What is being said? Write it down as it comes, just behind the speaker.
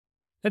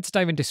Let's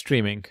dive into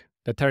streaming,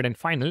 the third and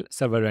final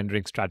server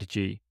rendering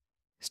strategy.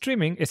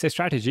 Streaming is a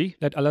strategy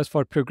that allows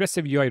for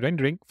progressive UI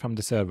rendering from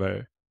the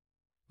server.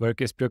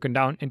 Work is broken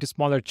down into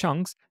smaller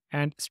chunks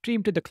and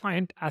streamed to the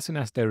client as soon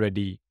as they're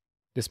ready.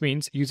 This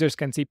means users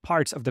can see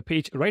parts of the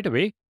page right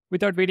away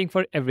without waiting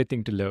for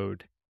everything to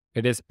load.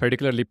 It is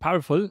particularly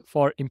powerful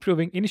for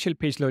improving initial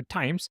page load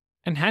times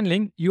and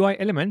handling UI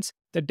elements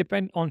that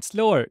depend on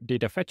slower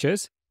data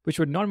fetches, which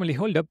would normally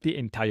hold up the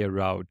entire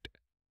route.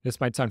 This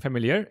might sound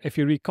familiar if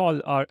you recall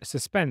our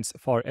Suspense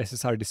for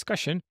SSR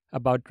discussion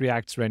about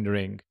React's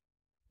rendering.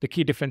 The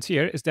key difference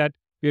here is that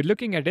we're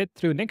looking at it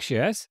through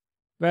Next.js,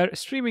 where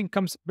streaming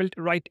comes built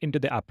right into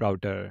the app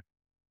router.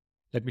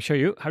 Let me show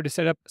you how to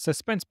set up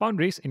suspense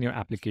boundaries in your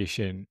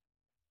application.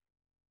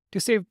 To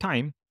save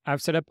time,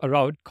 I've set up a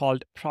route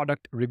called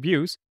product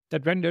reviews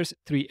that renders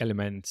 3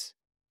 elements,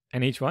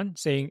 and each one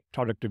saying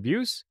product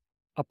reviews,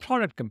 a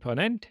product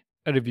component,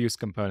 a reviews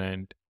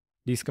component.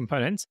 These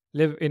components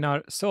live in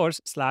our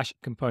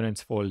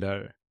source/components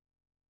folder.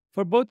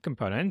 For both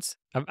components,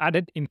 I've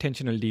added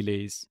intentional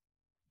delays,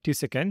 2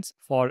 seconds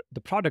for the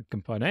product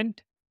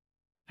component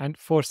and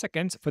 4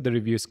 seconds for the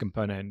reviews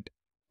component.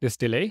 This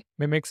delay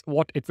mimics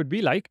what it would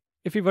be like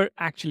if we were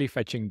actually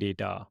fetching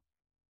data.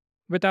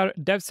 With our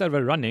dev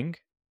server running,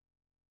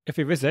 if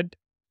we visit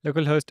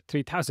localhost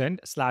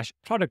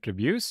 3000/product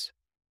reviews,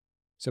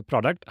 so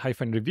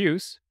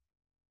product-reviews,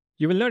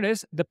 you will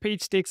notice the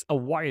page takes a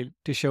while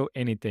to show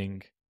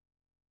anything,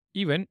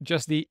 even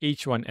just the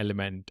H1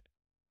 element.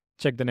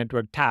 Check the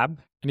network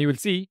tab, and you will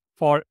see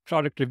for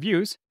product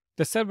reviews,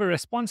 the server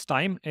response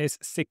time is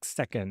 6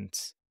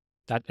 seconds.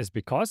 That is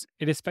because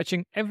it is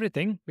fetching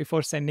everything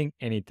before sending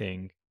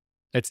anything.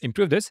 Let's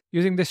improve this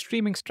using the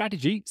streaming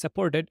strategy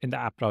supported in the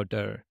app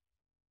router.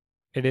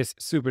 It is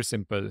super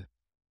simple.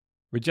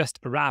 We just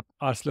wrap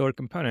our slower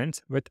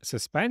components with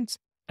Suspense,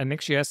 and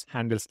Next.js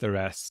handles the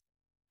rest.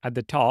 At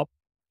the top,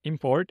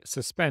 import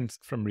Suspense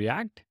from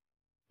React,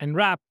 and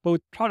wrap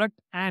both product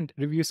and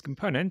reviews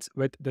components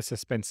with the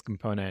Suspense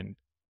component.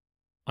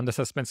 On the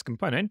Suspense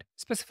component,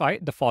 specify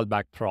the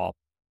fallback prop.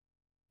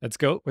 Let's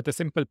go with a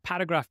simple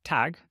paragraph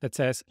tag that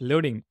says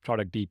loading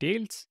product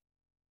details,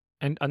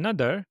 and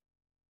another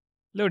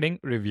loading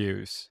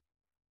reviews.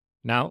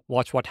 Now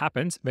watch what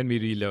happens when we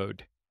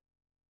reload.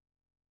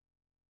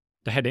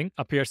 The heading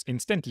appears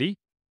instantly,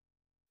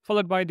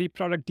 followed by the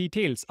product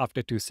details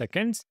after 2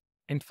 seconds,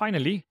 and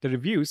finally the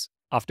reviews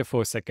after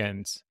 4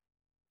 seconds.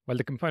 While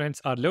the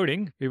components are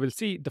loading, we will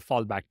see the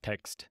fallback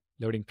text,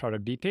 loading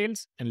product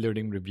details and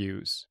loading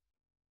reviews.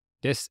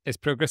 This is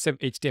progressive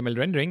HTML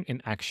rendering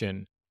in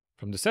action,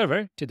 from the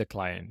server to the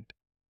client.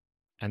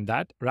 And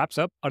that wraps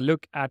up our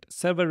look at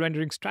server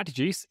rendering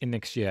strategies in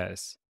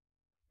Next.js.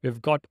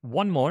 We've got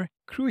one more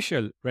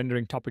crucial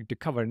rendering topic to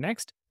cover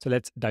next, so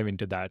let's dive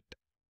into that.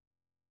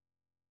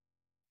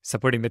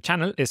 Supporting the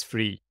channel is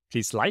free.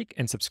 Please like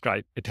and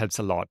subscribe, it helps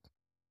a lot.